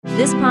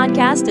This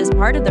podcast is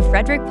part of the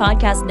Frederick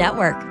Podcast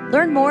Network.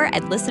 Learn more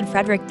at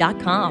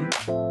listenfrederick.com.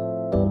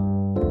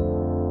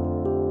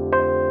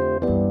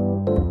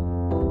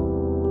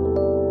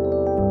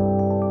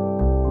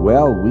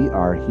 Well, we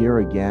are here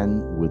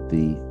again with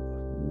the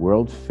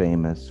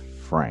world-famous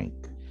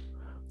Frank,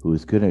 who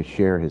is going to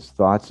share his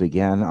thoughts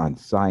again on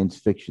science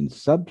fiction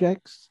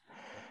subjects.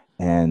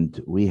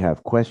 And we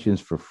have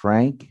questions for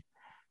Frank.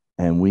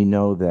 And we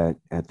know that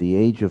at the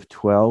age of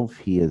 12,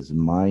 his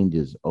mind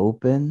is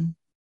open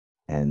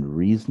and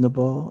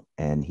reasonable,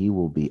 and he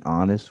will be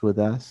honest with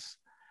us.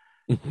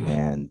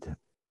 and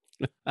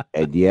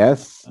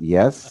yes,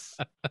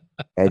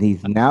 and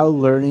he's now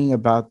learning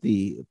about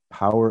the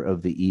power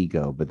of the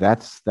ego. But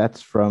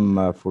that's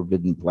from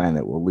Forbidden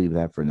Planet. We'll leave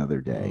that for another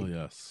day. Oh,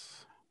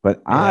 yes.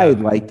 But I'd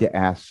like to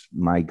ask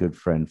my good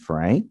friend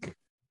Frank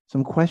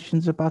some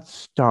questions about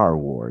Star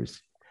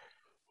Wars.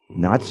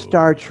 Not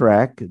Star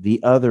Trek, the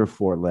other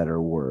four-letter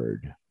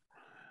word,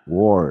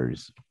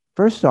 wars.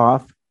 First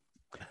off,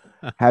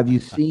 have you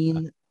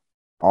seen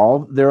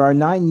there are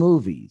 9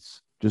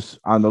 movies, just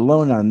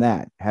alone on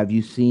that. Have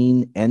you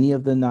seen any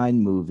of the 9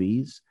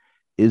 movies?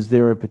 Is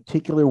there a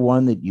particular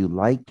one that you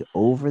liked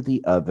over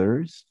the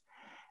others?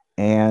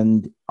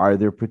 And are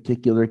there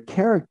particular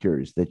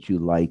characters that you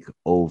like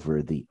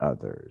over the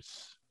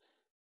others?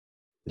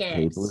 The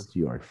table is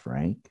yours,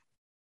 Frank.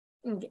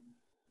 Okay.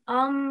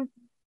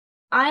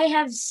 I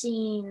have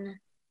seen,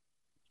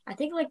 I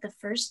think, like the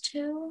first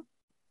 2.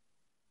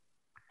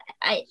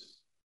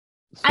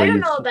 I don't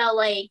know about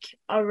like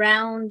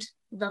around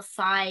the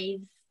 5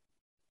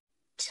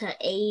 to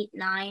 8,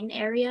 9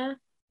 area.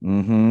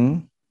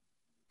 Mm-hmm.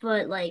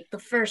 But like the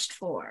first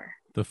 4.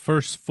 The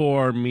first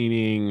 4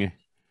 meaning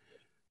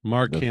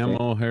Mark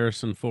Hamill,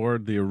 Harrison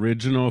Ford, the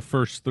original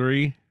first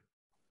 3?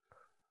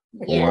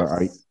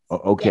 Yes.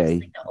 Okay.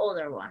 Yes, like the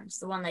older ones,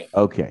 the one that.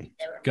 Okay.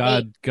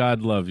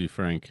 God love you,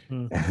 Frank.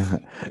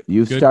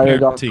 You Good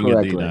started off parenting,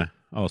 correctly. Adina,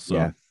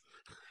 also.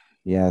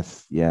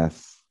 Yes.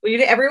 Well,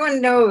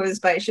 everyone knows,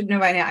 but I should know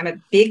by now, I'm a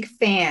big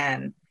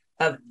fan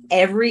of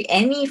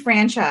any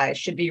franchise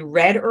should be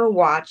read or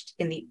watched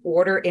in the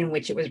order in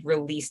which it was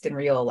released in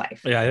real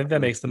life. Yeah, I think that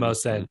makes the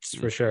most sense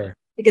for sure.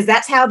 Because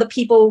that's how the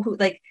people who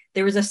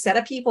there was a set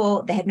of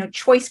people that had no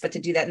choice but to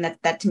do that, and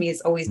that to me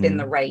has always been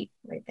the right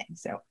thing.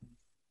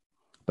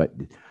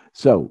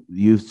 So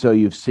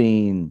you've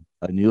seen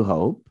A New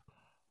Hope.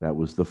 That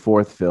was the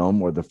 4th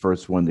film, or the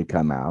first one to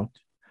come out.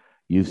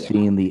 You've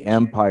seen The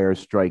Empire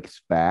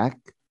Strikes Back,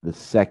 the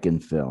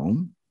 2nd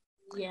film.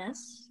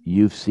 Yes.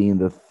 You've seen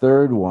the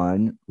 3rd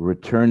one,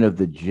 Return of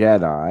the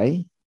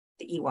Jedi.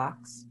 The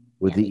Ewoks.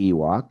 With the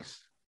Ewoks.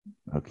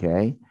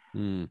 Okay.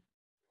 Mm.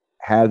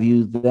 Have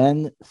you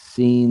then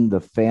seen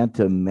The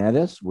Phantom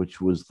Menace,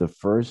 which was the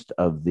first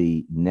of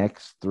the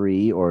next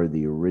 3, or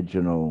the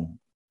original,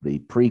 the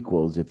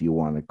prequels, if you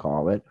want to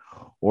call it?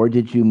 Or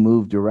did you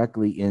move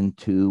directly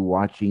into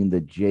watching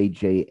the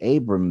J.J.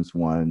 Abrams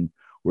one,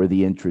 where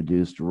they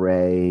introduced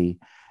Rey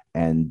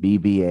and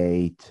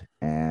BB-8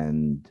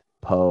 and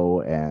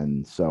Poe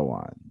and so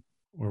on?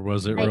 Or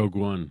was it Rogue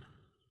One?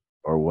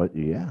 Or what?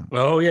 Yeah.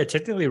 Oh, yeah.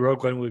 Technically,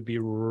 Rogue One would be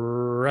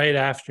right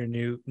after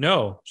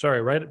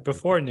right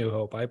before New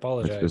Hope. I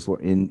apologize.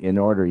 Before, in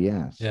order,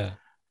 yes. Yeah.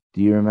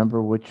 Do you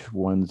remember which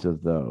ones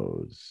of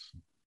those?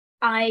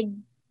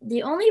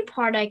 The only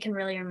part I can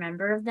really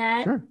remember of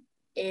that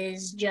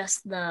is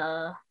just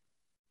the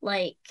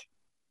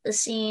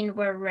scene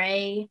where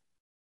Rey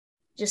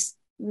just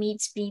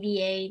meets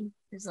BB-8.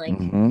 Is like,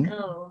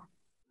 oh.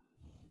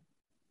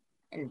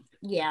 And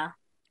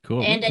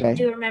cool. And I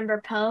do remember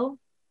Poe.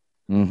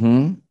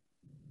 Mm-hmm.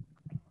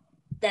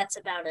 That's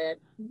about it.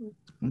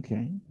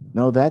 Okay.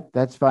 No,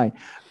 that's fine.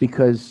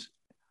 Because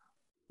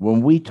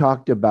when we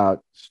talked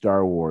about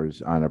Star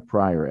Wars on a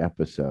prior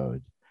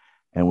episode,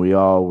 and we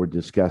all were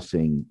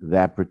discussing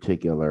that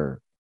particular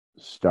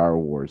Star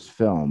Wars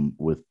film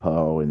with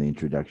Poe and the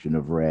introduction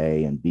of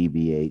Rey and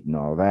BB-8 and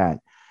all that,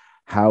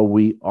 how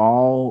we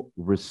all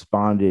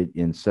responded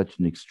in such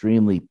an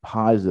extremely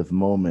positive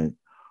moment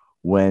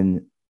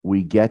when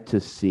we get to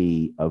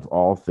see, of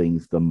all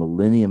things, the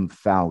Millennium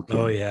Falcon.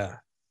 Oh, yeah.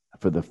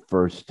 For the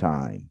first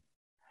time.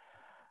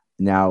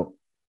 Now,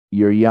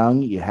 you're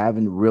young, you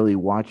haven't really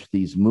watched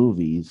these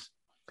movies.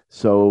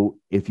 So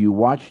if you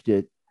watched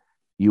it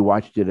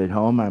at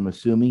home, I'm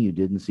assuming you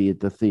didn't see it at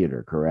the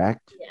theater,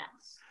 correct? Yes.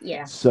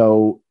 Yeah.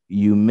 So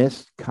you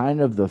missed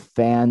kind of the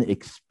fan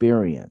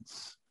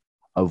experience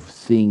of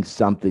seeing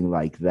something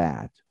like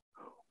that.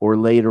 Or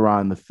later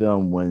on in the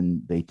film,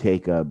 when they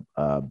take a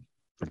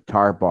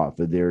tarp off,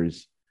 and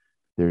there's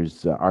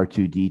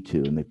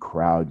R2-D2, and the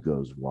crowd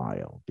goes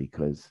wild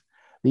because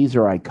these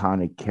are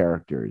iconic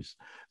characters.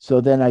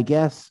 So then I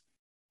guess,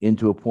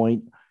 into a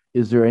point,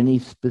 is there any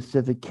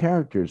specific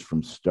characters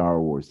from Star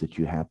Wars that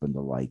you happen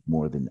to like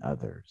more than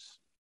others?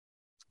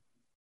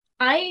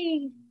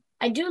 I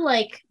do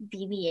like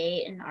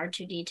BB-8 and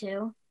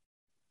R2-D2.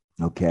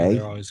 Okay.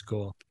 They're always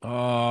cool.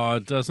 Oh,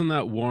 doesn't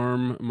that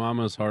warm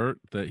Mama's heart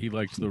that he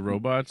likes the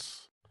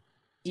robots?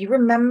 Do you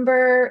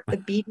remember the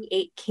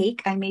BB-8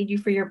 cake I made you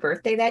for your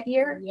birthday that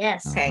year?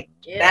 Yes. Okay,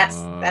 Yes.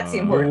 that's the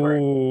important part.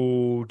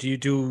 Oh, do you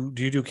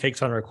do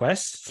cakes on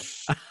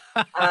request?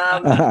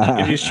 Um,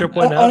 Can you ship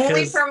one out?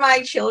 only for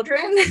my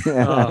children.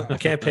 I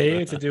can't pay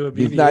you to do a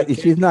She's BB-8 not. cake?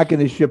 She's not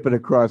going to ship it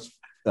across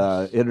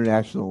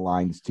international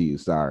lines to you.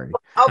 Sorry.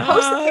 I'll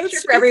post the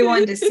picture for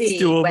everyone to see.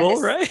 It's doable, when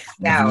this right?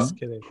 comes out. Just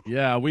kidding.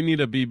 Yeah, we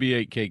need a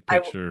BB-8 cake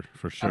picture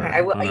for sure. Okay,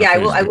 I will. on our Yeah, I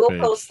will Facebook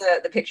page. post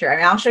the picture. I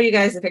mean, I'll show you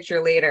guys the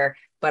picture later,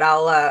 but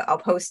I'll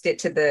post it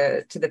to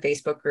the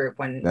Facebook group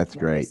when That's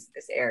great.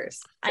 This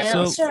airs.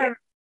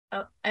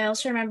 I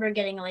also remember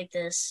getting like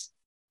this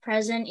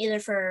present either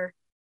for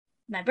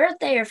my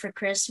birthday or for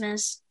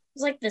Christmas. It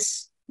was like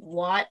this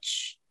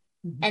watch,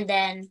 and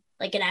then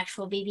like an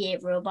actual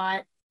BB-8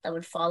 robot that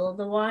would follow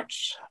the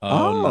watch.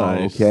 Oh,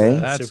 nice. Okay.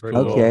 That's Super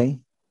cool. Okay.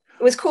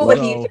 It was cool, but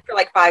he used it for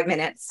like 5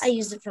 minutes. I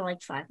used it for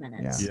like 5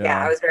 minutes. Yeah.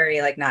 Yeah, I was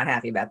very like not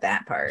happy about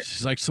that part.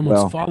 She's like,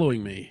 someone's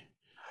following me.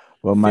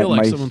 Well, I feel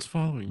like someone's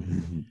following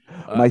me.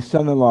 My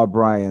son-in-law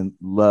Brian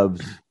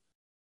loves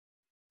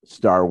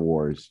Star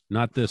Wars.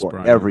 Not this,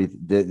 Brian.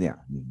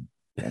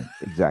 Yeah,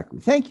 exactly.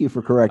 Thank you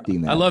for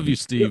correcting that. I love you,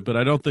 Steve, but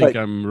I don't think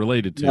I'm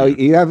related to no,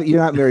 you. You're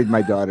not married to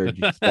my daughter,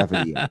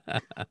 Stephanie.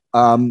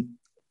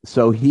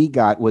 So he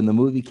got, when the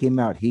movie came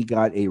out, he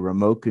got a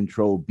remote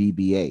control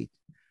BB-8.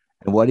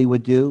 And what he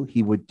would do,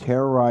 he would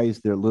terrorize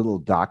their little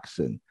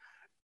dachshund,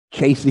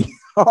 chasing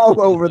all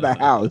over the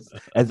house,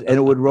 and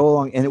it would roll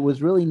along. And it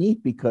was really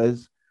neat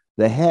because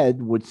the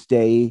head would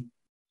stay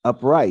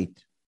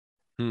upright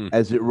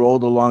as it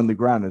rolled along the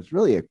ground. It's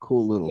really a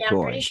cool little toy.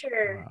 I'm pretty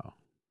sure. Wow.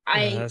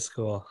 That's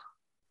cool.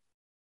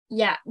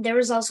 Yeah, there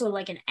was also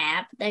like an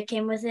app that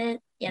came with it.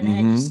 Yeah, the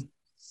head just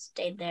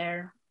stayed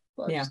there.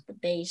 Well, just the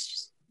base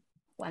just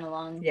went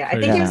along. Yeah, I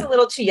think he was a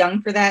little too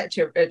young for that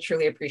to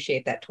truly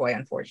appreciate that toy,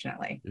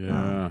 unfortunately.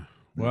 Yeah.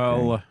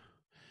 Well,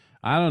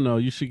 I don't know.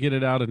 You should get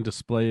it out and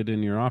display it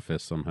in your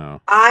office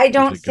somehow. I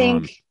don't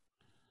think. Gone?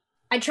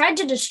 I tried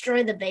to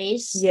destroy the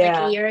base like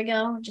a year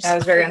ago. I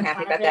was very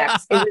unhappy about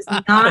that. It was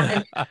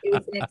not. It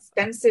was an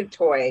expensive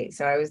toy,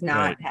 so I was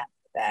not happy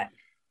with that.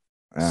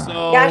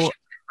 So, I should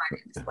try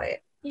to display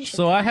it.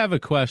 So I have a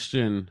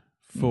question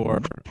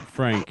for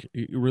Frank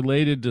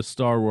related to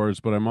Star Wars,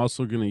 but I'm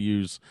also going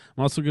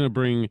to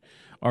bring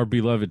our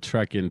beloved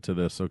Trek into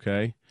this.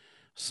 Okay.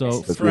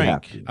 So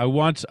Frank, I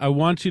want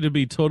you to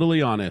be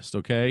totally honest.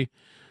 Okay.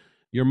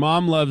 Your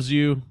mom loves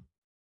you.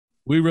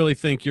 We really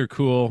think you're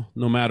cool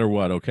no matter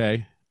what.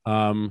 Okay.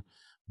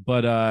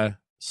 But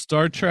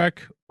Star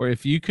Trek, or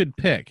if you could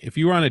pick, if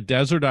you were on a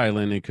desert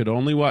island and could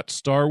only watch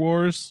Star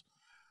Wars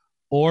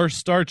or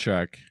Star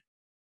Trek,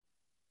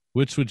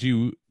 which would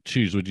you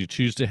choose? Would you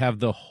choose to have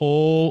the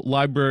whole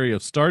library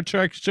of Star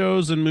Trek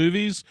shows and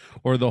movies,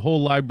 or the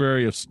whole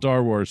library of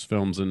Star Wars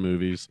films and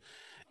movies?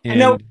 And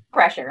no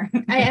pressure.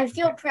 I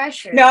feel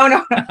pressure.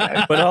 No.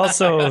 But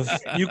also,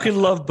 you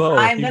can love both.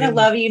 I'm going to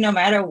love you no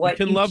matter what.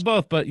 You can love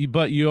both, but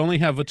you only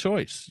have a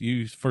choice.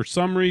 You, for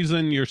some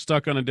reason, you're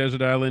stuck on a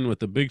desert island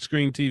with a big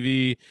screen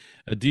TV,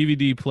 a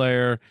DVD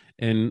player,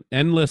 and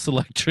endless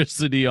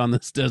electricity on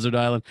this desert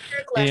island,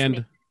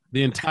 and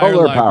the entire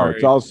solar library power.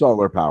 It's all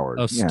solar powered.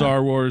 Of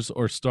Star Wars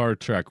or Star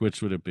Trek,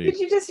 which would it be? Did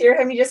you just hear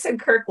him? You just said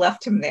Kirk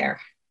left him there.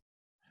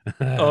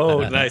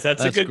 Oh, nice.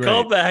 That's a good great.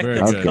 callback. Very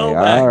That's good. a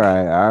callback.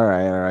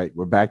 All right.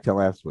 We're back to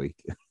last week.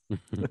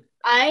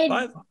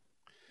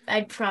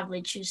 I'd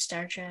probably choose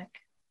Star Trek.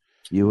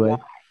 You would?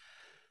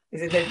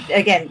 Is it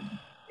again?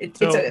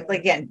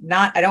 Again,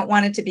 not. I don't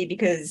want it to be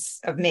because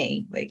of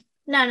me. Like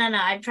no.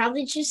 I'd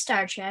probably choose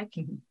Star Trek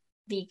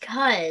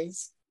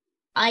because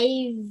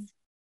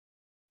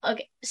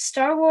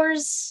Star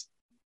Wars.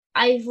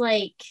 I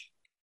like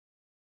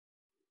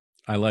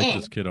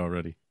this kid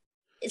already.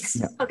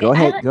 Go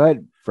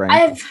ahead, Frank.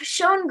 I've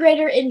shown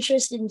greater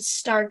interest in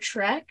Star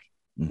Trek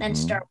than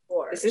Star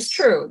Wars. This is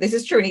true,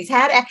 and he's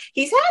had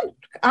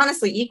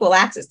honestly equal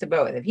access to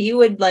both. If he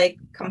would like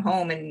come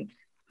home and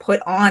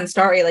put on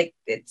Star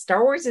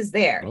Wars is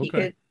there. Okay. He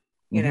could,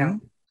 you know.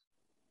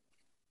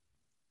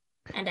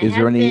 And is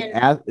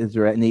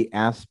there any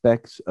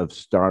aspects of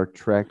Star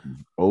Trek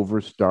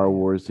over Star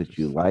Wars that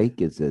you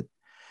like? Is it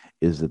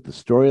the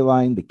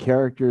storyline, the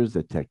characters,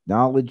 the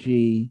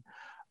technology?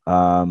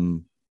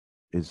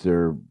 Is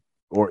there,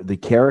 or the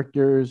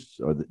characters,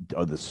 or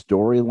the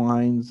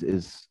storylines?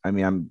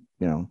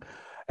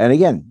 And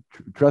again,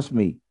 trust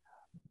me,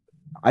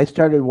 I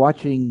started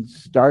watching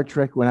Star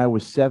Trek when I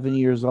was 7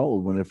 years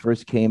old, when it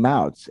first came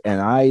out, and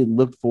I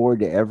looked forward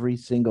to every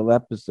single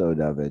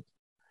episode of it.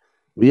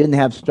 We didn't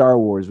have Star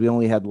Wars; we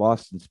only had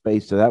Lost in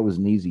Space, so that was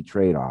an easy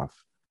trade-off.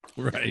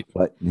 Right.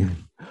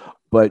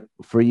 But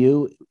for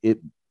you,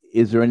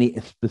 is there any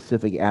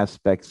specific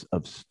aspects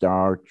of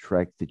Star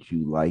Trek that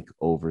you like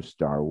over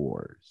Star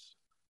Wars?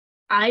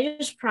 I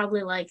just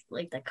probably like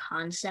the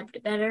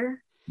concept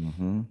better.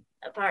 Mm-hmm.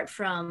 Apart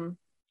from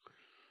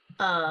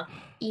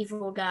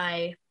evil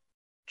guy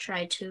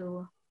try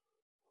to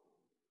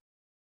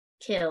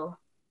kill.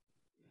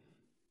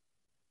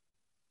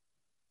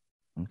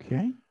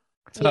 Okay.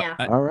 So yeah.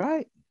 All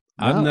right.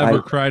 I've No,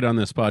 never cried on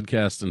this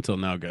podcast until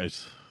now,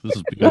 guys. This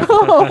is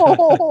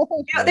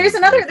beautiful. There's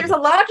a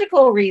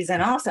logical reason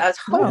also. I was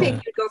hoping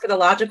you'd go for the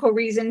logical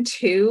reason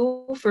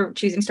too for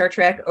choosing Star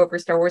Trek over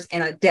Star Wars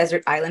in a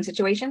desert island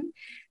situation.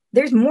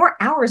 There's more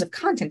hours of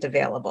content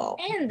available.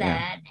 And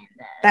that.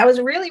 That was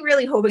really,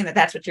 really hoping that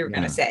that's what you were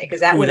going to say, because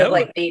that would have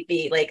like made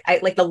me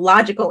like the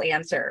logical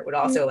answer would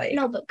also like.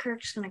 No, but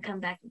Kirk's going to come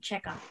back and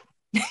check on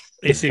him.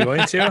 Is he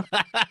going to?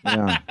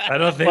 Yeah. I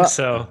don't think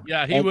so.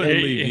 Yeah, he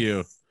wouldn't leave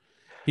you.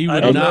 He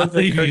would I not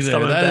leave you Kirk's there.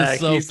 coming That back. is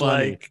so He's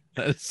funny. like,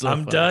 That is so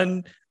I'm funny.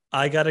 done.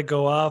 I got to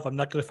go off. I'm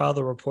not going to file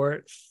the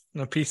report.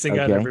 I'm peacing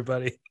out,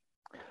 everybody.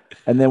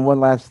 And then one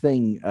last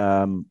thing.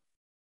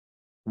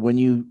 When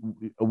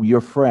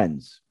your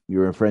friends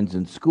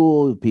in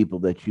school, people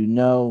that you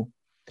know,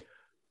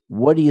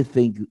 what do you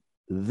think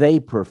they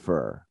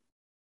prefer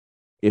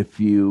if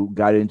you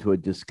got into a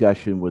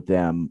discussion with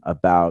them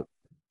about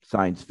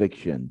science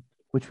fiction,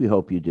 which we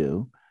hope you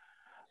do?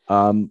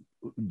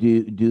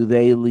 Do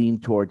they lean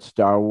towards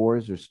Star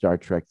Wars or Star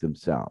Trek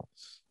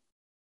themselves?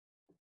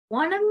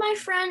 One of my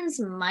friends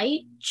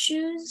might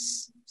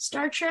choose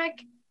Star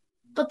Trek,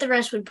 but the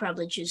rest would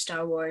probably choose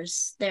Star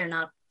Wars. They're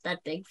not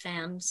that big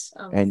fans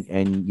of.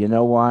 And you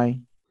know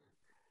why?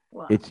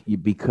 What? It's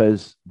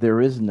because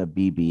there isn't a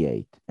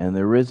BB-8 and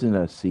there isn't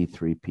a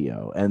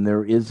C-3PO and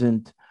there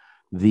isn't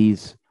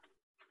these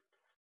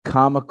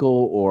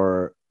comical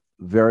or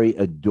very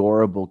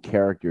adorable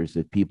characters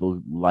that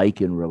people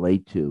like and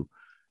relate to.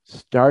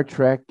 Star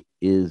Trek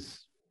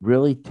is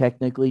really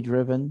technically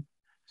driven.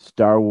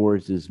 Star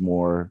Wars is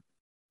more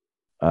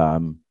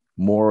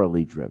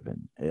morally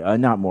driven.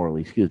 Not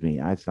morally, excuse me.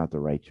 That's not the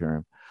right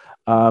term.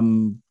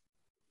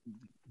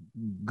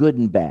 Good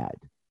and bad.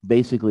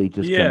 Basically, it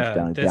just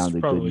comes down to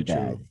good and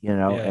bad, you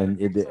know, and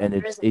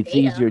it's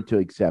easier to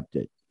accept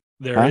it.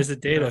 There is a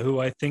Data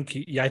who I think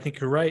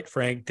you're right,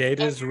 Frank.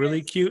 Data is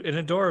really cute and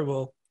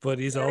adorable, but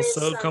he's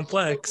also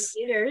complex.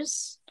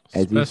 Computers.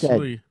 As you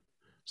said,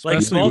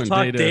 Like small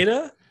talk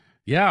Data.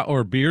 Yeah,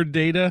 or beard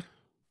Data.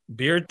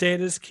 Beard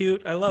Data is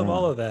cute. I love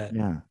all of that.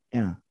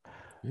 Yeah.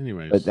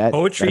 Anyways, but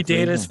poetry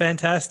Data is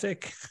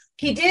fantastic.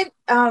 He did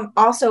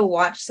also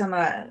watch some.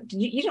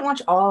 You didn't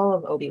watch all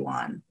of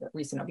Obi-Wan, the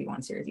recent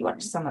Obi-Wan series. You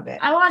watched some of it.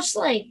 I watched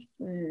some of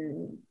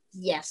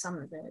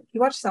it. You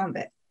watched some of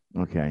it.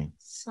 Okay.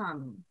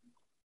 Some.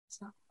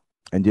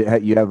 And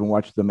you haven't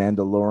watched The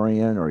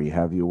Mandalorian, or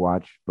have you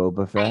watched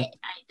Boba Fett?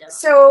 I don't.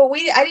 So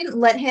I didn't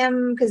let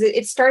him, because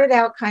it started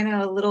out kind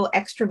of a little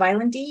extra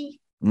violent-y.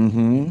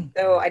 Mm-hmm.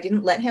 So I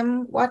didn't let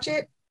him watch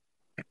it.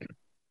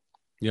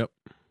 Yep.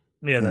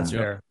 Yeah, that's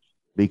fair.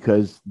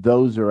 Because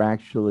those are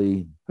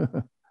actually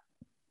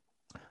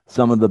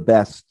some of the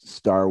best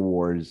Star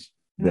Wars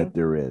that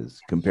there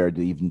is, compared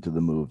to even to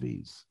the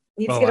movies.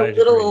 Needs to get a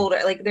little older.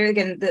 Like there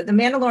again, the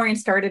Mandalorian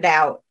started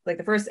out like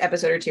the first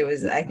episode or two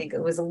I think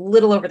it was a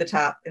little over the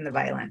top in the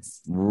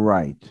violence.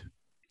 Right.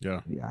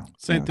 Yeah. Yeah.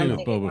 Same thing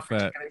with Boba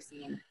Fett.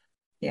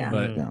 Yeah.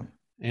 But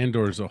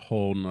Andor's a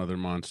whole nother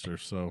monster,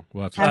 so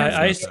we'll have to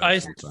I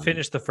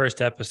finished the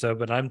first episode,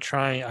 but I'm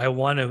trying. I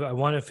want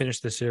to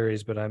finish the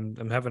series, but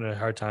I'm having a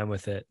hard time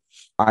with it.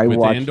 With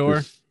watched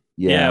Andor.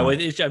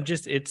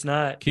 It's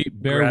not.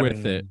 Bear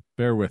with it.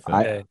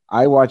 Okay.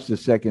 I watched the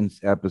second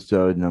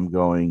episode and I'm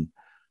going,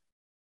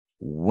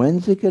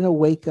 when's it going to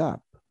wake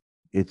up?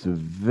 It's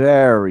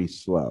very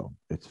slow.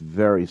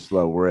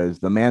 Whereas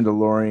the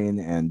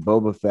Mandalorian and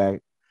Boba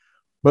Fett,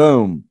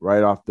 boom,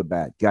 right off the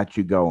bat, got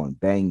you going,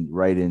 bang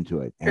right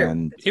into it.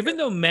 And even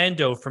though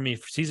Mando, for me,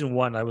 for season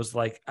 1, I was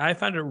like, I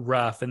found it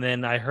rough. And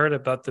then I heard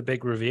about the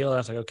big reveal. And I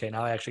was like, okay,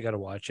 now I actually got to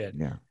watch it.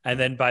 Yeah. And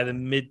then by the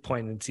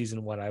midpoint in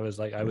season 1, I was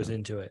like, I was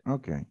into it.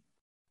 Okay.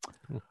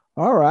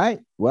 All right.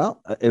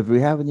 Well, if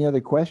we have any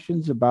other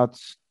questions about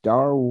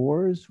Star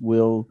Wars,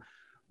 we'll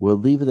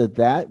leave it at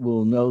that.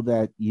 We'll know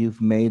that you've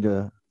made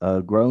a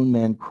grown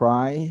man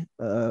cry,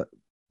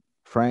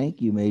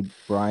 Frank. You made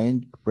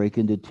Brian break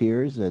into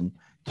tears, and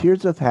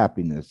tears of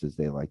happiness, as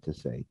they like to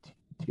say,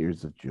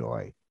 tears of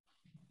joy.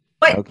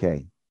 But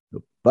okay,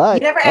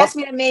 but you never asked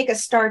me to make a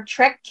Star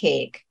Trek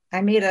cake.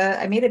 I made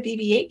a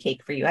BB-8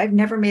 cake for you. I've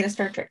never made a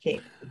Star Trek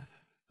cake.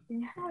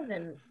 You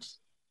haven't.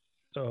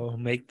 So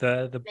make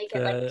the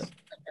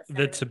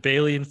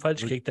Tabalian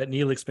fudge cake that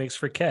Neelix makes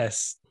for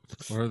Kess.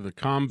 Or the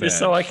combat. Just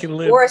so I can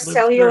live. Or a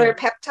cellular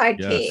peptide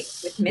cake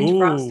with mint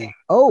frosting.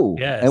 Oh,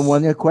 yes. And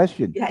one other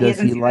question: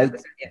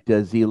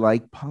 Does he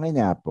like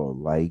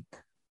pineapple?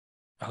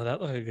 Oh, that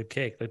looked like a good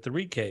cake, like the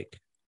Reed cake.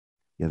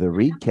 Yeah, the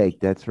Reed cake.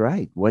 That's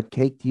right. What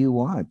cake do you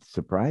want?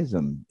 Surprise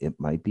him. It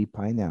might be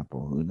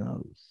pineapple. Who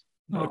knows?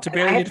 No,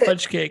 Tabalian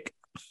fudge cake.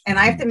 And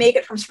I have to make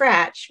it from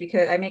scratch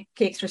because I make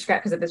cakes from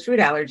scratch because of his food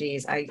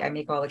allergies. I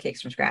make all the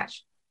cakes from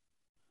scratch.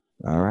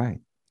 All right.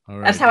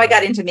 That's how I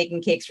got into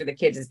making cakes for the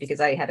kids, is because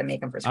I had to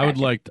make them from scratch.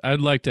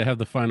 I'd like to have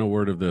the final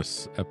word of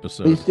this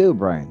episode. Please do,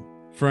 Brian.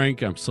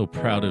 Frank, I'm so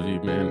proud of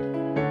you,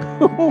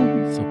 man.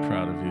 So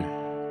proud of you.